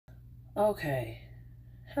Okay.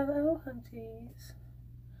 Hello, hunties.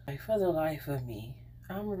 Like, for the life of me,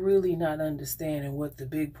 I'm really not understanding what the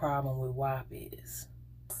big problem with WAP is.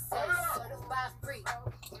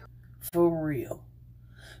 For real.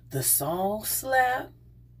 The song Slap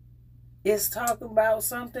is talking about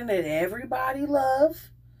something that everybody loves.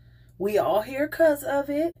 We all here because of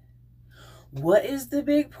it. What is the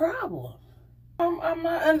big problem? I'm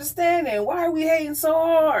not understanding. Why are we hating so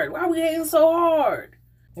hard? Why are we hating so hard?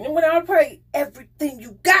 And when I pray, everything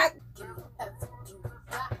you got.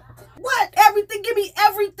 What? Everything? Give me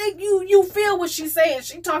everything you feel what she's saying.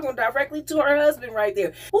 She talking directly to her husband right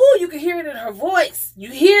there. Ooh, you can hear it in her voice.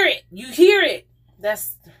 You hear it. You hear it.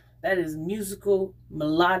 That is musical,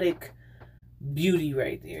 melodic beauty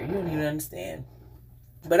right there. You don't even understand.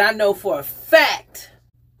 But I know for a fact,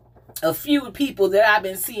 a few people that I've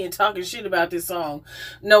been seeing talking shit about this song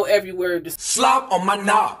know every word. Slop on my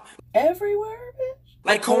knob. Every word, bitch?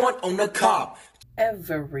 Like corn on the cob.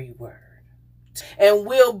 Every word. And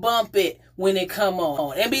we'll bump it when it come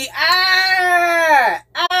on. And be,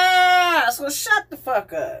 so shut the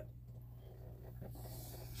fuck up.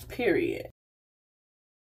 Period.